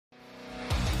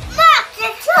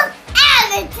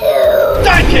wanted to!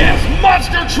 Diecast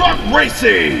Monster Truck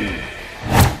Racing!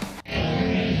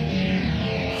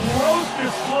 Gross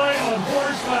display of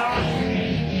horsepower.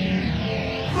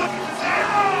 Look at this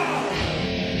arrow!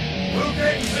 Who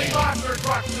can see monster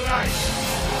trucks tonight?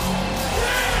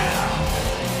 Yeah!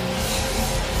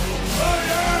 Oh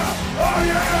yeah! Oh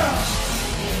yeah!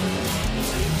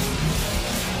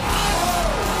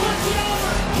 What's the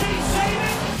over? Can he save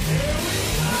it? Here we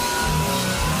go!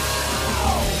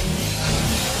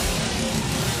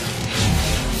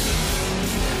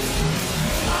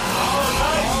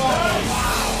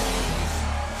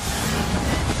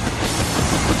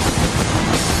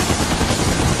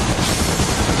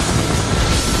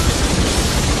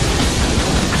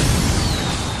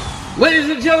 Ladies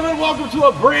and gentlemen, welcome to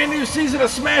a brand new season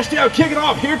of SmashDown, kicking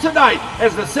off here tonight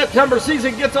as the September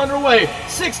season gets underway.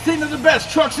 16 of the best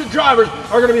trucks and drivers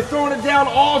are going to be throwing it down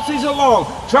all season long,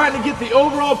 trying to get the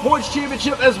overall points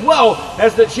championship as well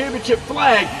as the championship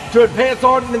flag to advance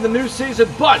on into the new season.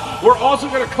 But we're also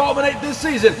going to culminate this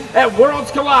season at Worlds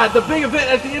Collide, the big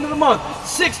event at the end of the month.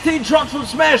 16 trucks from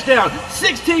SmashDown,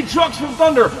 16 trucks from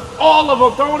Thunder, all of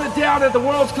them throwing it down at the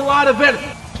Worlds Collide event.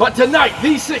 But tonight,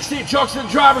 these 16 trucks and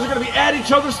drivers are going to be at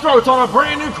each other's throats on a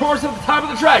brand new course at the top of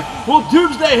the track. Will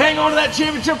Doomsday hang on to that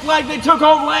championship flag they took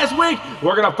home last week?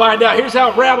 We're going to find out. Here's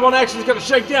how round one action is going to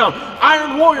shake down.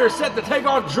 Iron Warrior set to take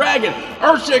on Dragon.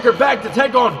 Earthshaker back to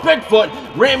take on Bigfoot.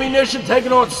 Rammunition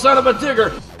taking on Son of a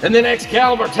Digger. And then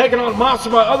Excalibur taking on Monster.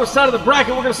 On the other side of the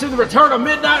bracket, we're going to see the return of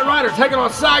Midnight Rider taking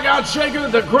on Saigon Shaker.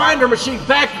 The Grinder Machine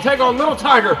back to take on Little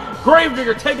Tiger.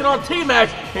 Gravedigger taking on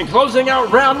T-Max. And closing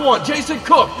out round one, Jason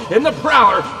Cook in the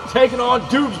Prowler taking on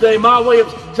Doomsday. Ma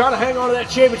Williams trying to hang on to that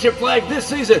championship flag this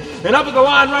season. And up at the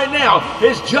line right now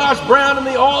is Josh Brown in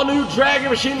the all-new Dragon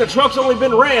Machine. The truck's only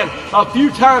been ran a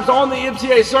few times on the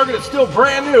MTA circuit. It's still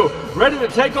brand new. Ready to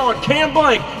take on Cam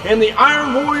Blank and the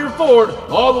Iron Warrior Ford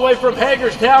all the way from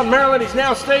Hagerstown, Maryland. He's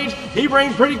now staged. He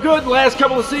ran pretty good the last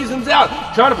couple of seasons out,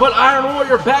 trying to put Iron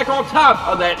Warrior back on top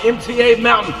of that MTA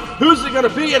mountain. Who's it going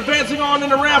to be advancing on in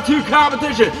the round two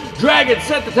competition? Dragon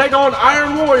set to take on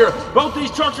Iron Warrior. Both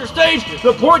these trucks are staged.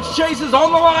 The points chase is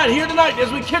on the line here tonight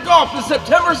as we kick off the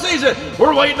September season.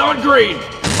 We're waiting on green.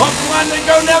 Off the line they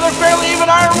go now. They're fairly even.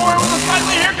 Iron Warrior with a slight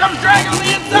lead. Here comes Dragon on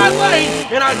the inside lane.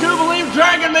 And I do believe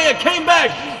Dragon may have came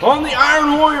back on the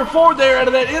Iron Warrior Ford there out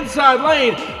of that inside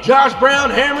lane. Josh Brown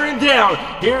hammering down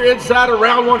here inside of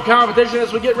round one competition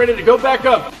as we get ready to go back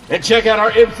up and check out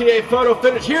our MTA photo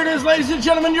finish. Here it is, ladies and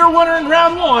gentlemen, your winner in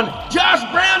round one. Josh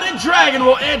Brown and Dragon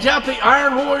will edge out the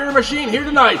Iron Warrior Machine here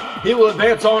tonight. He will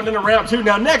advance on into round two.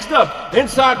 Now next up,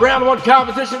 inside round one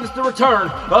competition is the return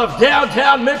of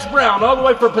Downtown Mitch Brown all the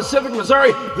way from Pacific,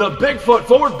 Missouri. The Bigfoot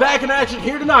Ford back in action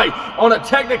here tonight on a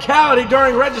technicality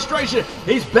during registration.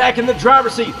 He's back in the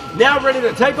driver's seat, now ready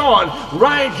to take on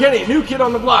Ryan Kenny, new kid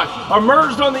on the block.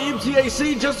 Emerged on the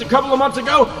MTAC just a couple of months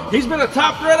ago. He's been a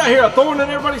top threat out here, a thorn in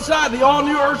everybody's side. The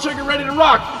all-new Earthshaker ready to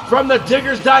rock from the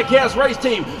Diggers Diecast race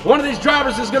team. One of these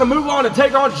drivers is going to move on and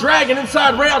take on Dragon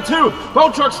inside round two.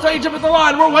 Both trucks stage up at the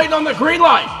line. We're waiting on the green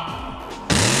light.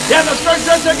 Yeah, the straight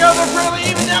stretch they go, they're fairly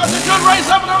even now. It's a good race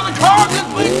up and over the cars.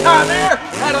 It's big time there.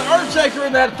 Had an Earthshaker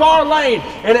in that far lane,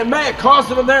 and it may have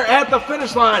costed him there at the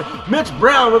finish line. Mitch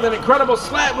Brown with an incredible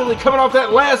slat wheelie coming off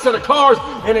that last set of cars,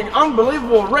 and an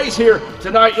unbelievable race here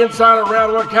tonight inside of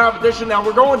round one competition. Now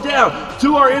we're going down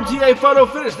to our MTA photo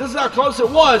finish. This is how close it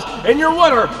was, and your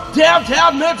winner,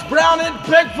 Downtown Mitch Brown and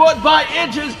Bigfoot by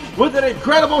inches with an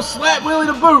incredible slat wheelie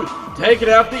to boot, taking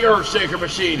out the Earthshaker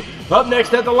Machine. Up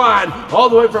next at the line, all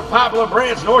the way from Poplar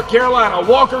Branch, North Carolina,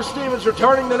 Walker Stevens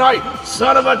returning tonight.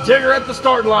 Son of a Digger at the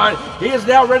starting line. He is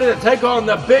now ready to take on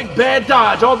the Big Bad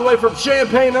Dodge, all the way from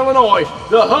Champaign, Illinois.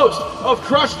 The host of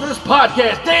Crush This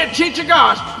Podcast, Dan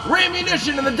Chichagosh,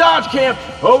 Rammunition in the Dodge camp,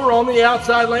 over on the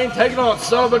outside lane, taking on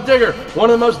Son of a Digger, one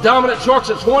of the most dominant trucks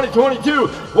of 2022.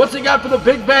 What's he got for the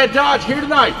Big Bad Dodge here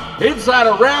tonight? Inside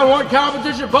a round one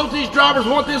competition, both these drivers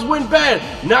want this win bad,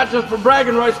 not just for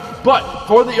bragging rights, but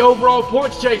for the overall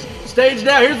points chase. Stage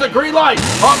now, here's the green light.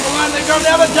 Off the line they go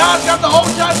now. The Dodge got the whole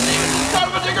shot. Stevens and Son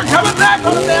of a Digger coming back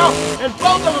on him now. And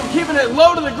both of them keeping it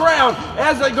low to the ground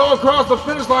as they go across the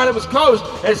finish line. It was close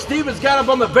as Stevens got up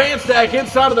on the van stack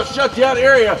inside of the shutdown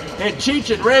area. And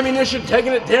Cheech and Rammunition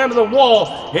taking it down to the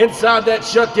wall inside that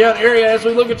shutdown area as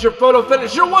we look at your photo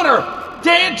finish. Your winner,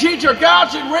 Dan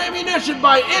Chichagosh and Rammunition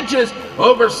by inches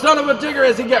over Son of a Digger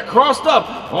as he got crossed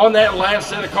up on that last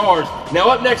set of cars. Now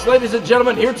up next, ladies and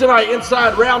gentlemen, here tonight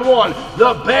inside round one,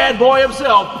 the bad boy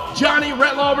himself, Johnny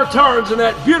Retlaw, returns in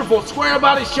that beautiful square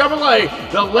body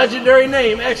Chevrolet, the legendary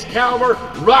name Excalibur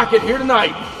Rocket here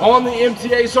tonight on the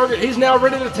MTA circuit. He's now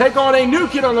ready to take on a new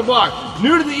kid on the block.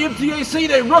 New to the MTA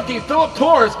scene, a rookie, Philip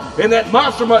Torres, in that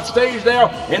Monster Mutt stage now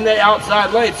in the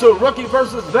outside lane. So rookie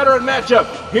versus veteran matchup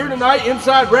here tonight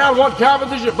inside round one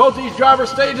competition. Both these drivers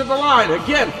stage at the line.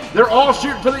 Again, they're all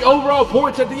shooting for the overall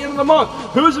points at the end of the month.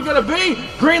 Who's it going to be?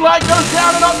 Green light goes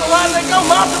down and up the line they go.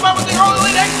 Monster Mutt with the early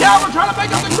lead. Excalibur trying to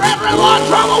make up the ground. Redlaw in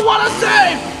trouble. What a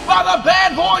save by the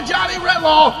bad boy Johnny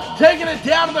Redlaw, taking it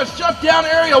down to the shutdown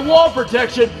area wall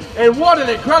protection. And what an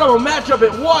incredible matchup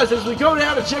it was as we go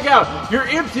down to check out your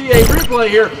MTA replay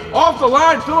here. Off the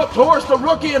line, Philip Torres, the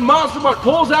rookie, and Monster Mutt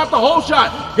pulls out the whole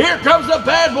shot. Here comes the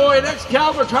bad boy, and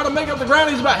Excalibur trying to make up the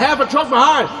ground. He's about half a truck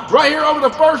behind. Right here over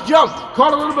the first jump.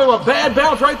 Caught a little bit of a bad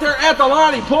bounce right there at the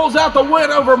line. He pulls out the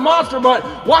win over Monster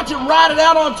Mutt. Watch him ride it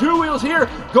out on two wheels here,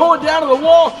 going down to the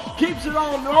wall. Keeps it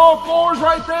on all fours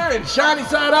right there, and shiny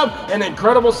side up. An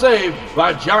incredible save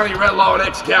by Johnny Redlaw and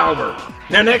Excalibur.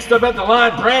 Now next up at the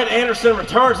line, Brad Anderson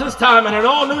returns, this time in an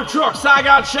all-new truck.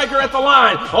 Saigon Shaker at the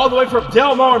line, all the way from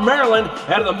Del Mar, Maryland,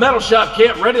 out of the Metal Shop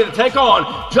camp, ready to take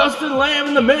on Justin Lamb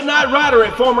in the Midnight Rider,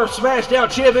 a former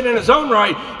SmashDown champion in his own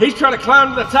right. He's trying to climb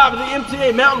to the top of the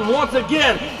MTA mountain once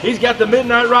again. He's got the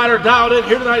Midnight Rider dialed in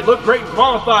here tonight, looked great in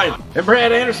qualifying. And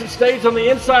Brad Anderson stays on the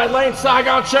inside lane.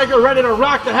 Saigon Shaker ready to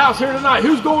rock the house here tonight.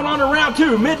 Who's going on to round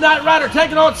two? Midnight Rider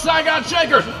taking on Saigon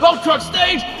Shaker. Both trucks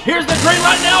stage. Here's the green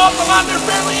light now off the line. They're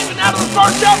barely even out of the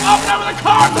first jump. Up and over the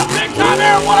cars. A big time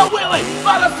air. What a wheelie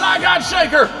by the Saigon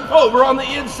Shaker over on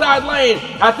the inside lane.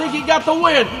 I think he got the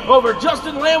win over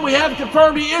Justin Lamb. We have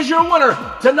confirmed he is your winner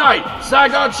tonight.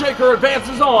 Saigon Shaker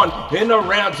advances on in the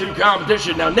round two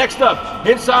competition. Now next up,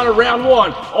 inside of round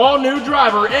one, all new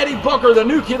driver Eddie Booker, the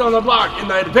new kid on the block in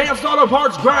the Advanced Auto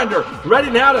Parts Grinder, ready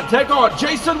now to take on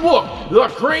Jason Wook, the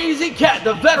crazy cat,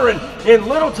 the veteran in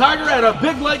Little Tiger out of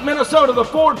Big Lake, Minnesota, the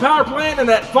Ford power plant in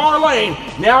that far lane,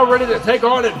 now ready to take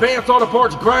on Advanced Auto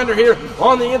Parts Grinder here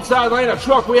on the inside lane, a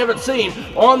truck we haven't seen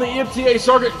on the MTA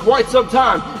circuit in quite some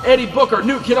time. Eddie Booker,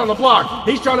 new kid on the block,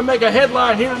 he's trying to make a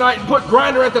headline here tonight and put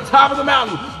Grinder at the top of the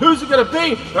mountain. Who's it going to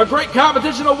be? A great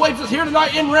competition awaits us here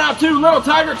tonight in round two. Little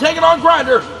Tiger taking on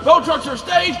Grinder. Both trucks are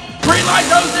staged. Green light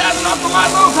goes down and off the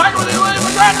line. Little Tiger with the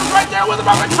Grinder's right there with him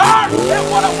on the car.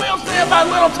 And what a wheel stand by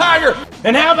Little Tiger.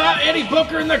 And how about Eddie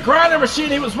Booker in the Grinder machine?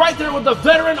 He was right there with the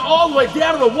veteran all the way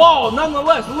down to the wall.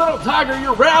 Nonetheless, Little Tiger,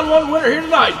 your round one winner here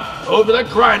tonight over the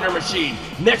Grinder machine.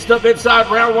 Next up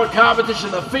inside round one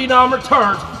competition, the Phenom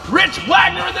returns. Rich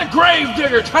Wagner in the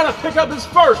Gravedigger trying to pick up his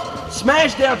first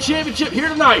SmashDown championship here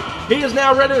tonight. He is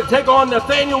now ready to take on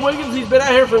Nathaniel Wiggins. He's been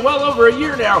out here for well over a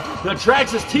year now. The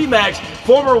Traxxas T-Max,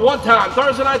 former one-time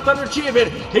Thursday Night Thunder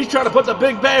champion. He's trying to put the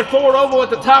big bad Ford Oval at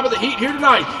the top of the heat here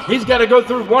tonight. He's got to go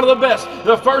through one of the best,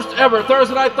 the first ever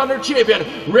Thursday Night Thunder champion,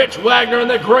 Rich Wagner in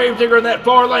the Gravedigger in that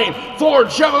far lane. Ford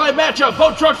Chevrolet matchup.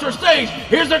 Both trucks are staged.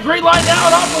 Here's the green light now,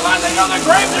 and off the line they go. The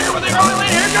Gravedigger with the early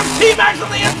lead. Here comes T-Max on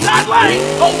the inside lane.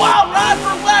 A wild ride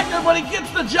for Wagner, but he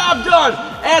gets the job done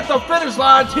at the finish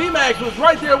line. T-Max was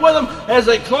right there with him as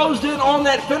they closed in on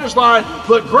that finish line,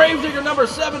 but Gravedigger number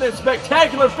 7 in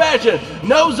spectacular fashion,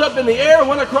 nose up in the air,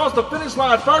 went across the finish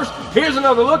line first. Here's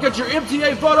another look at your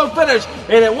MTA photo finish,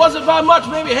 and it wasn't by much,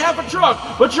 maybe half a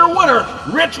truck, but your winner,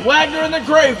 Rich Wagner in the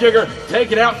Gravedigger,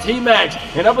 taking out T-Max.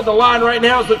 And up at the line right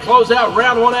now as we close out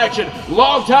round one action,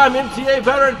 longtime MTA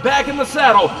veteran back in the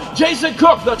saddle, Jason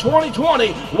Cook, the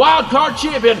 2020 Wild Card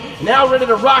champion, now ready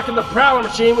to rock in the Prowler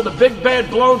machine with a big bad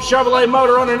blown Chevrolet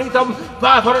motor underneath of him,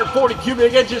 540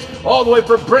 cubic inches, all the way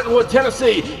from Brentwood,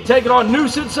 Tennessee, taking on new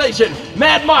sensation,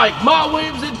 Mad Mike, Ma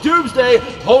Williams, and Doomsday,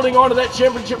 holding on to that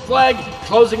championship flag.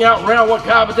 Closing out round one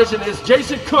competition is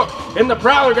Jason Cook in the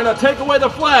Prowler going to take away the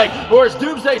flag, or is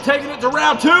Doomsday taking it to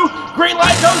round two? Green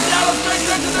light goes down the straight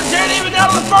stretch of the jet, even down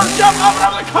to the first jump, up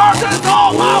and over the cars, and it's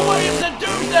all Ma Williams and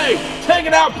Doomsday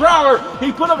taking out Prowler.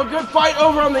 He put up a good fight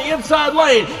over on the inside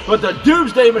lane, but the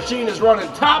Doomsday machine is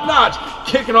running top notch,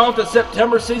 kicking off the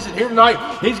September season here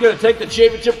tonight. He's going to take the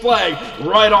championship flag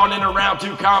right on into round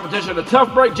two competition. A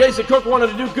tough break. Jason Cook wanted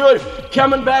to do good,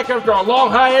 coming back after a long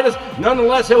hiatus.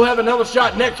 Nonetheless, he'll have another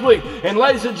shot next week. And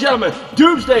ladies and gentlemen,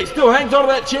 Doomsday still hangs on to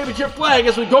that championship flag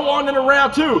as we go on into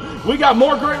round two. We got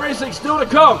more great racing still to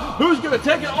come. Who's going to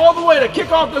take it all the way to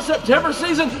kick off the September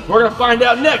season? We're going to find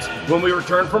out next when we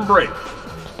return from break.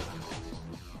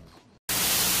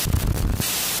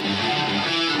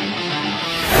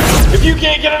 If you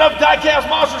can't get enough Diecast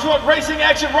monster truck racing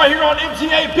action right here on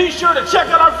MTA, be sure to check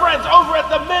out our friends over at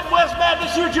the Midwest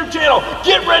Madness YouTube channel.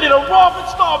 Get ready to romp and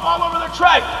stomp all over the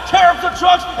track, tear up the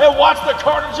trucks, and watch the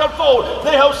carnage unfold.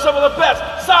 They host some of the best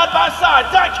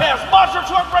side-by-side Diecast monster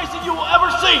truck racing you will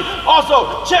ever see.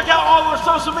 Also, check out all of their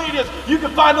social medias. You can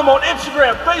find them on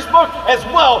Instagram, Facebook, as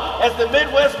well as the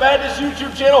Midwest Madness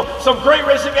YouTube channel. Some great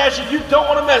racing action you don't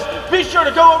want to miss. Be sure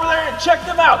to go over there and check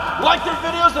them out. Like their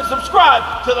videos and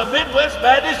subscribe to the Midwest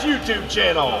Madness YouTube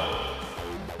channel.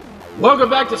 Welcome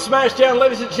back to SmashDown,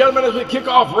 ladies and gentlemen, as we kick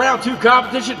off round 2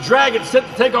 competition. Dragon set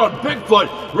to take on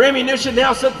Bigfoot. Rammunition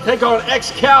now set to take on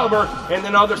Excalibur. And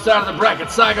then on the other side of the bracket,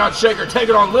 Saigon Shaker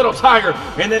taking on Little Tiger.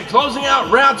 And then closing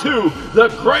out round 2, the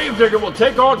Gravedigger will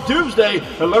take on Doomsday,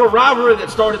 a little rivalry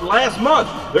that started last month.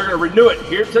 They're going to renew it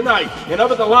here tonight. And up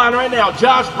at the line right now,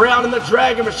 Josh Brown and the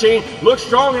Dragon Machine look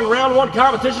strong in round 1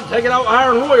 competition, taking out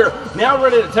Iron Warrior. Now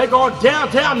ready to take on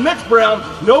Downtown Mitch Brown.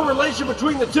 No relation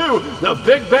between the two. The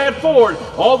Big Bad Ford,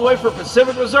 all the way from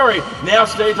Pacific, Missouri, now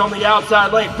stays on the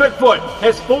outside lane. Bigfoot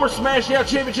has 4 SmashDown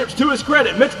championships to his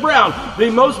credit. Mitch Brown,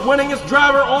 the most winningest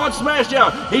driver on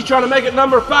SmashDown. He's trying to make it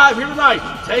number 5 here tonight,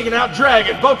 taking out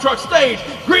Dragon. Both trucks stage.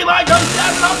 Green light goes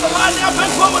down and off the line now.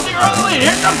 Bigfoot with the early lead.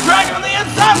 Here comes Dragon on the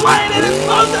inside lane, and it's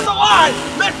closed in the line.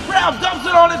 Mitch Brown dumps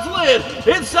it on its lid.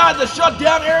 Inside the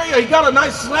shutdown area, he got a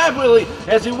nice slab wheelie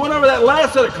as he went over that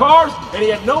last set of cars, and he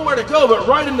had nowhere to go but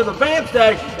right into the van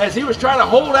stack as he was trying to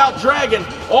hold out Dragon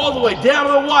all the way down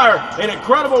to the wire. An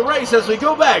incredible race as we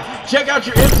go back. Check out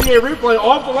your MTA replay.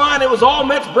 Off the line, it was all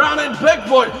Mitch Brown and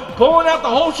Bigfoot pulling out the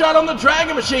whole shot on the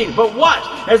Dragon Machine. But watch,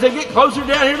 as they get closer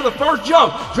down here to the first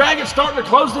jump, Dragon's starting to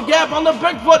close the gap on the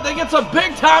Bigfoot. They get some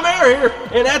big time air here,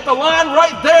 and at the line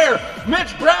right there,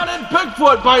 Mitch Brown and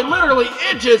Bigfoot by literally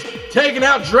inches taking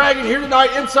out Dragon here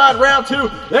tonight inside round 2.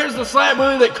 There's the slap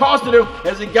wheelie that costed him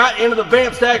as he got into the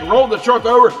van stack, rolled the truck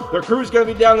over. Their crew's going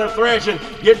to be down there thrashing,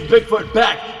 getting Bigfoot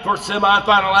back for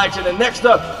semi-final action. And next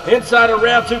up, inside of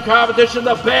round 2 competition,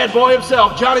 the bad boy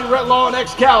himself, Johnny Retlaw and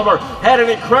Excalibur, had an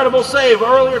incredible save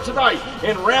earlier tonight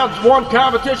in round 1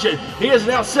 competition. He is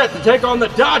now set to take on the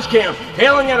Dodge Cam,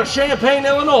 hailing out of Champaign,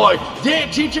 Illinois, Dan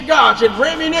Chichagach and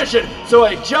Rammunition. So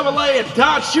a Chevrolet and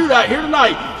Dodge shootout here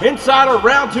tonight inside of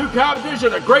round 2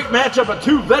 competition. A great matchup of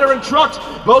 2 veteran trucks.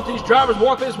 Both these drivers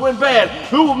want this win bad.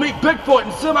 Who will meet Bigfoot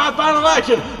in semi-final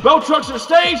action? Both trucks are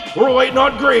staged. We're waiting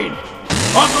on green.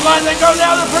 Off the line they go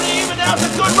now. They're pretty even now. It's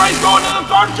a good race going to the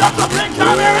third jump. A big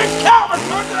time here. Calvin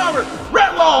turns it over.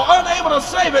 Retlaw unable to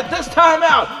save it this time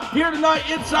out. Here tonight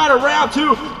inside of round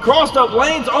 2. Crossed up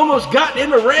lanes, almost got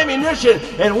into Rammunition.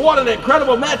 And what an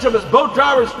incredible matchup as both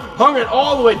drivers hung it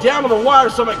all the way down to the wire.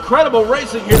 Some incredible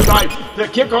racing here tonight to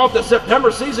kick off the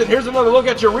September season. Here's another look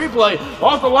at your replay.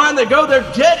 Off the line they go. They're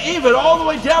dead even all the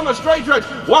way down the straight tracks.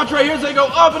 Watch right here as they go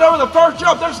up and over the first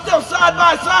jump. They're still side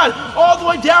by side all the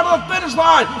way down to the finish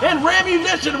line. And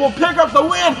Rammunition will pick up the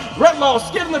win. Retlaw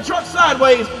skidding the truck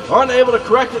sideways, unable to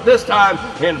correct it this time,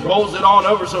 and rolls it on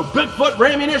over. So Bigfoot,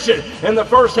 Rammunition in the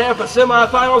first half of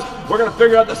semifinals. We're going to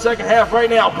figure out the second half right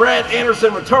now. Brad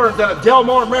Anderson returns out of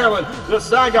Delmar, Maryland. The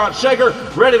Saigon Shaker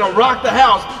ready to rock the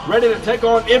house, ready to take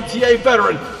on MTA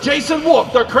veteran Jason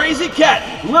Wolf, the Crazy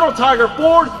Cat. Little Tiger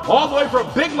Ford, all the way from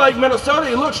Big Lake, Minnesota.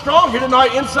 He looks strong here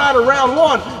tonight inside of round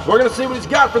 1. We're going to see what he's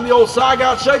got from the old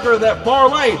Saigon Shaker in that far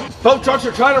lane. Both trucks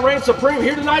are trying to reign supreme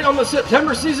here tonight on the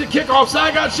September season kickoff.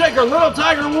 Saigon Shaker, Little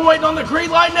Tiger, we're waiting on the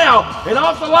green light now. And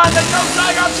off the line they go.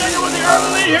 Saigon Shaker with the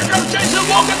early lead. Here comes Jason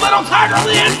Wolf and Little Tiger on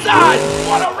the inside.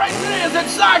 What a race it is, and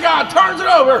Saigon turns it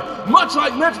over, much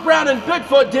like Mitch Brown and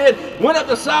Bigfoot did. Went up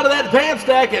the side of that van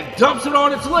stack and dumps it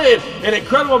on its lid. An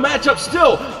incredible matchup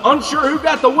still. Unsure who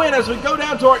got the win as we go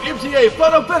down to our MTA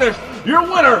photo finish. Your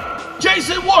winner,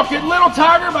 Jason Wolf and Little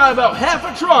Tiger by about half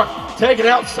a truck, taking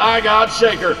out Saigon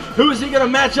Shaker. Who is he going to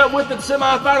match up with in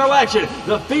semifinal action?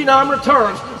 The Phenom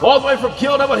returns all the way from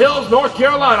Kill Devil Hills, North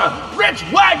Carolina. Rich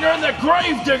Wagner and the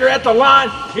Gravedigger at the line.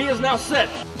 He is now set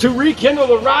to rekindle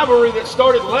the rivalry that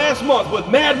started last month with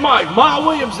Mad Mike, Ma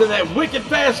Williams, and that wicked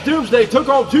fast Doomsday. Took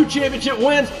home 2 championship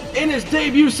wins in his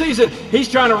debut season. He's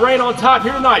trying to reign on top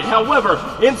here tonight. However,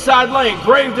 inside lane,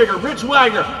 Gravedigger, Rich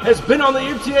Wagner, has been on the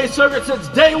MTA circuit since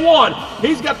day 1.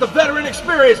 He's got the veteran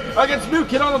experience against new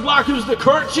kid on the block who's the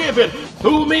current champion.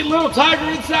 Who will meet Little Tiger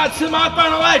inside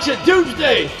semifinal action?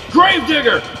 Doomsday,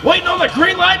 Gravedigger, waiting on the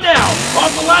green light now. Off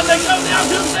the line they go now.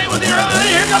 Doomsday with the early.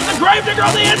 Here comes the Gravedigger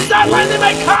on the inside line. They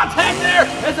make contact there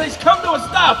as they come to a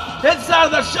stop. Inside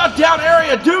of the shutdown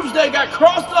area, Doomsday got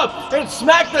crossed up and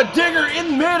smacked the Digger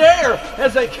in midair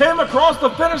as they came across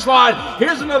the finish line.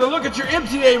 Here's another look at your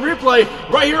MTA replay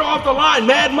right here off the line.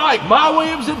 Mad Mike, Ma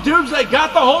Williams, and Doomsday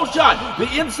got the whole shot. The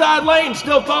inside lane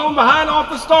still following behind off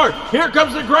the start. Here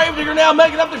comes the Gravedigger now,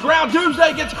 making up the ground.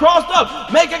 Doomsday gets crossed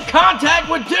up, making contact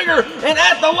with Digger, and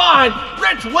at the line,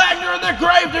 Rich Wagner and the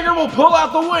Gravedigger will pull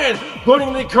out the win,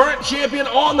 putting the current champion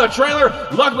on the trailer.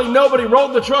 Luckily, nobody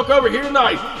rolled the truck over here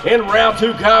tonight in round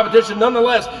 2 competition.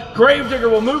 Nonetheless, Gravedigger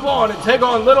will move on and take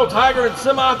on Little Tiger in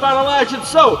semifinal action.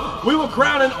 So, we will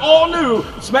crown an all-new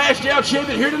SmashDown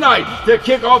champion here tonight to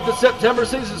kick off the September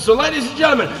season. So, ladies and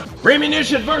gentlemen,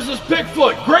 Rammunition versus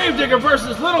Bigfoot, Gravedigger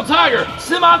versus Little Tiger.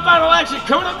 Semifinal action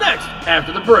coming up next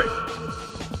after the break.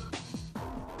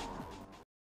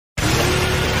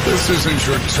 This isn't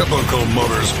your typical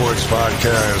motorsports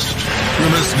podcast.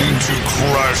 You're listening to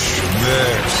Crush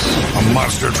This, a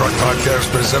monster truck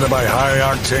podcast presented by High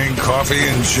Octane Coffee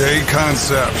and J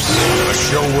Concepts. A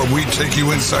show where we take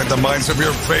you inside the minds of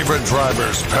your favorite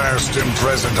drivers, past and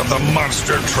present, of the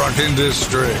monster truck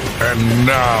industry. And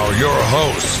now, your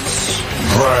hosts,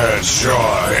 Brad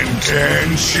Shaw and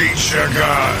Dan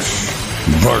Chichagash.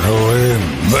 Buckle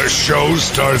in. The show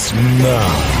starts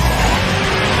now.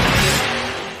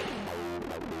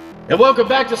 And welcome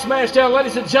back to SmashDown,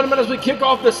 ladies and gentlemen. As we kick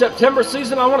off the September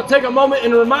season, I want to take a moment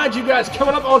and remind you guys,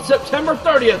 coming up on September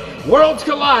 30th, Worlds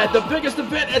Collide, the biggest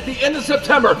event at the end of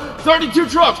September. 32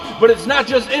 trucks, but it's not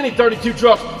just any 32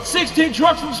 trucks. 16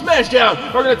 trucks from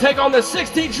SmashDown are going to take on the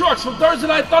 16 trucks from Thursday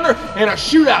Night Thunder in a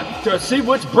shootout to see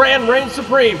which brand reigns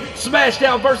supreme.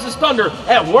 SmashDown versus Thunder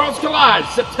at Worlds Collide,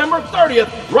 September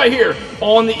 30th, right here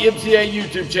on the MTA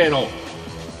YouTube channel.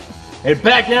 And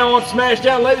back now on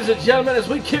SmashDown, ladies and gentlemen, as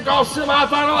we kick off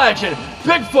semifinal action.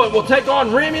 Bigfoot will take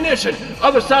on Rammunition.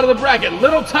 Other side of the bracket,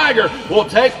 Little Tiger will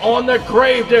take on the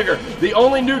Gravedigger. The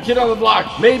only new kid on the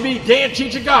block may be Dan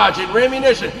Chichagaj in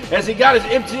Rammunition, as he got his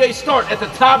MTA start at the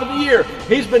top of the year.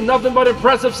 He's been nothing but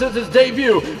impressive since his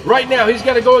debut. Right now, he's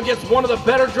got to go against one of the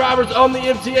better drivers on the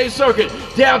MTA circuit,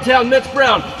 downtown Mitch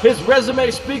Brown. His resume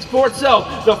speaks for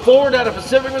itself. The forward out of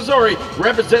Pacific, Missouri,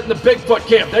 representing the Bigfoot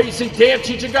camp. There you see Dan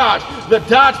Chichagaj, the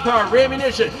Dodge Power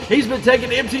Rammunition. He's been taking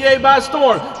MTA by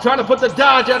storm, trying to put the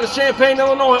Dodge out of Champaign,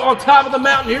 Illinois on top of the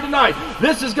mountain here tonight.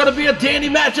 This is going to be a dandy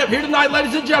matchup here tonight,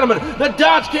 ladies and gentlemen. The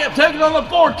Dodge camp taking on the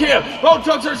Ford camp. Both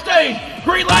trucks are staged.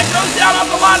 Green light goes down off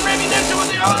the line. Rammunition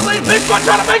with the other lead. Bigfoot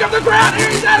trying to make up the ground. Here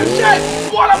he's out of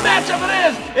shape. What a matchup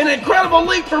it is. An incredible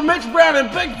leap for Mitch Brown, and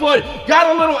Bigfoot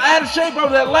got a little out of shape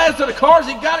over that last of the cars.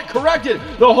 He got it corrected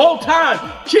the whole time.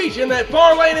 Cheech in that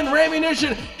far lane in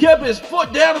Rammunition kept his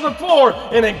foot down to the floor.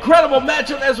 An incredible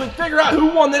matchup as we figure out who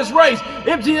won this race.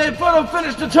 MTA photo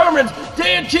finish determines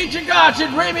Dan Chichagach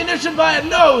and Rammunition by a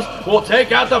nose will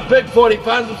take out the Bigfoot. He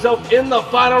finds himself in the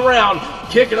final round,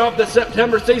 kicking off the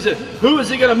September season. Who is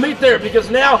he going to meet there?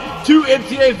 Because now 2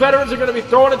 MTA veterans are going to be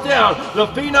throwing it down. The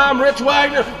Phenom Rich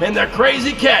Wagner and the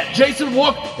Crazy Cat Jason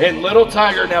Wook and Little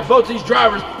Tiger. Now both these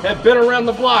drivers have been around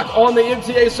the block on the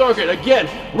MTA circuit. Again,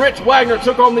 Rich Wagner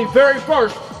took on the very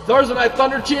first Thursday Night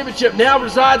Thunder Championship, now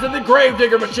resides in the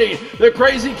Gravedigger machine. The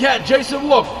Crazy Cat, Jason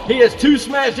Wook, he has 2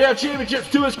 SmashDown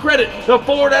championships to his credit. The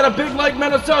Ford out of Big Lake,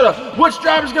 Minnesota. Which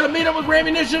driver's going to meet up with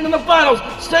Rammunition in the finals?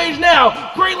 Stage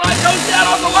now. Green light goes down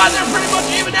on the line. They're pretty much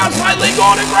even now, slightly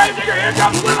going to Gravedigger. Here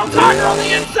comes Little Tiger on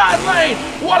the inside lane.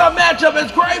 What a matchup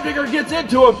as Gravedigger gets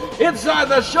into him inside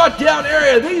the shutdown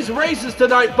area. These races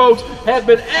tonight, folks, have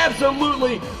been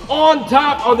absolutely on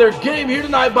top of their game here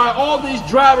tonight by all these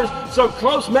drivers. Some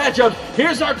close matchups.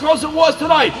 Here's how close it was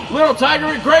tonight. Little Tiger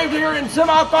and Gravedigger in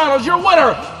semifinals. Your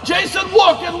winner, Jason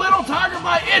Wook, and Little Tiger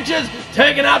by inches,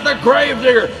 taking out the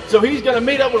Gravedigger. So he's going to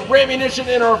meet up with Rammunition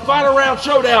in our final round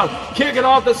showdown, kicking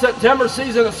off the September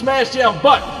season of SmashDown.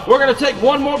 But we're going to take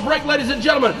one more break, ladies and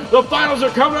gentlemen. The finals are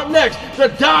coming up next. The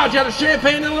Dodge out of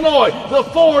Champaign, Illinois. The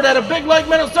Ford out of Big Lake,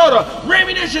 Minnesota.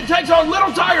 Rammunition takes on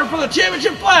Little Tiger for the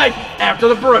championship flag after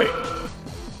the break.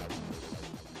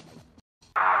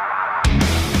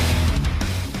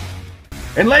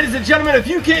 And ladies and gentlemen, if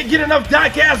you can't get enough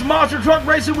Diecast monster truck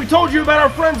racing, we told you about our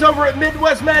friends over at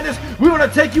Midwest Madness. We want to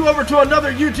take you over to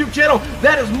another YouTube channel.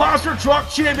 That is Monster Truck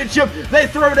Championship. They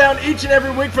throw down each and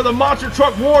every week for the Monster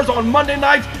Truck Wars on Monday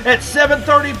nights at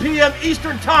 7:30 p.m.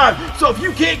 Eastern Time. So if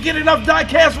you can't get enough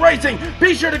Diecast racing,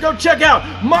 be sure to go check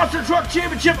out Monster Truck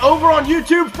Championship over on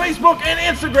YouTube, Facebook, and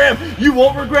Instagram. You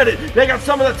won't regret it. They got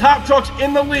some of the top trucks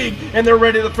in the league, and they're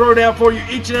ready to throw down for you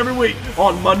each and every week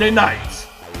on Monday nights.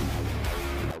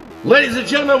 Ladies and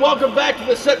gentlemen, welcome back to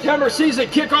the September season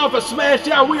kickoff of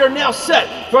SmashDown. We are now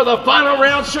set for the final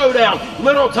round showdown.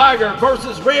 Little Tiger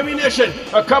versus Rammunition.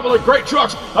 A couple of great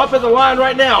trucks up in the line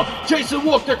right now. Jason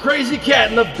Wook, the Crazy Cat,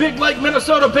 and the Big Lake,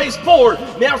 Minnesota-based Ford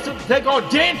now set to take on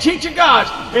Dan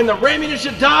Chichagaj in the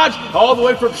Rammunition Dodge all the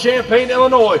way from Champaign,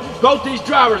 Illinois. Both these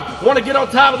drivers want to get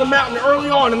on top of the mountain early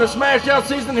on in the SmashDown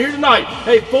season here tonight.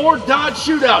 A Ford Dodge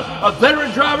shootout. A veteran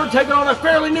driver taking on a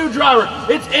fairly new driver.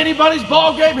 It's anybody's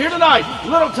ball game here tonight.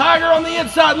 Little Tiger on the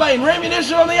inside lane,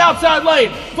 Rammunition on the outside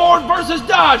lane. Ford versus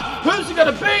Dodge. Who's it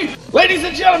going to be? Ladies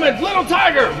and gentlemen, Little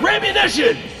Tiger,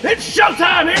 Rammunition. It's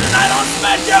showtime here tonight on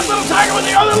SmashDown. Little Tiger with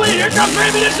the other lead. Here comes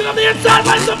Rammunition on the inside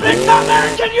lane. The big top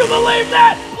there. Can you believe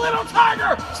that? Little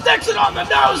Tiger sticks it on the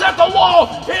nose at the wall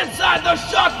inside the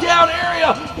shutdown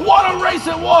area. What a race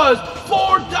it was.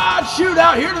 Ford Dodge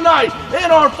shootout here tonight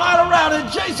in our final round,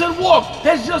 and Jason Wook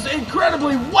has just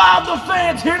incredibly wowed the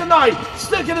fans here tonight,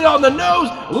 sticking it on the nose,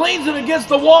 leans it against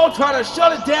the wall, trying to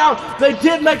shut it down. They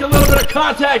did make a little bit of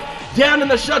contact down in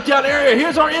the shutdown area.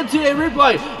 Here's our NTA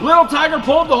replay. Little Tiger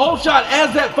pulled the whole shot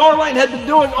as that far lane had been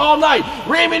doing all night.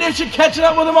 Rammunition catching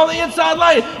up with him on the inside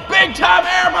lane. Big time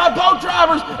air by both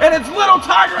drivers, and it's Little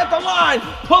Tiger at the line,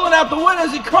 pulling out the win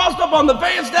as he crossed up on the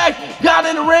van stack, got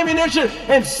into Rammunition,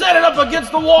 and set it up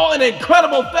against the wall in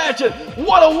incredible fashion.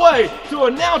 What a way to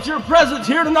announce your presence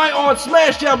here tonight on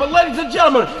SmashDown. But ladies and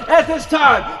gentlemen, at this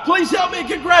time, please help me in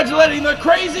congratulating the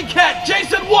Crazy Cat,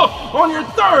 Jason Wook, on your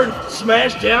third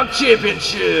SmashDown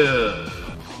championship.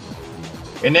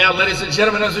 And now, ladies and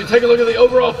gentlemen, as we take a look at the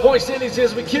overall point standings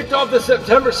as we kicked off the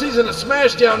September season of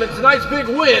SmashDown, and tonight's big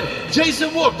win, Jason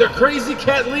Wook, the Crazy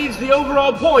Cat, leads the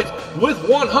overall points with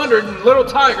 100, and Little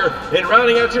Tiger, and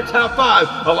rounding out your top five,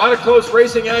 a lot of close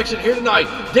racing action here tonight.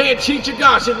 Dan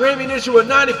Chichagaj and Rammunition with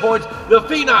 90 points, the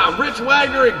Phenom, Rich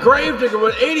Wagner and Gravedigger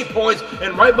with 80 points,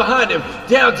 and right behind him,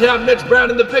 Downtown Mitch Brown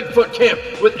in the Bigfoot Camp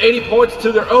with 80 points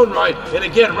to their own right. And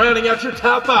again, rounding out your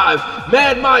top five,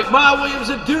 Mad Mike, Ma Williams,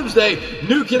 and Doomsday,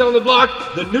 new kid on the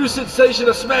block, the new sensation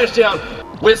of SmashDown,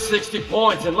 with 60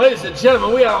 points. And ladies and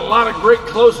gentlemen, we had a lot of great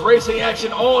close racing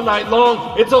action all night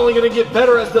long. It's only going to get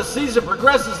better as the season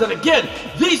progresses. And again,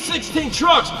 these 16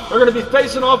 trucks are going to be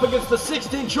facing off against the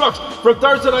 16 trucks from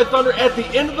Thursday Night Thunder at the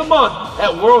end of the month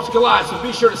at Worlds Collide. So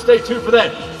be sure to stay tuned for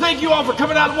that. Thank you all for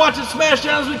coming out and watching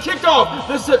SmashDown as we kick off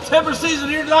this September season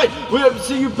here tonight. We hope to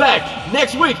see you back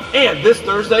next week and this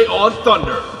Thursday on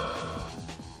Thunder.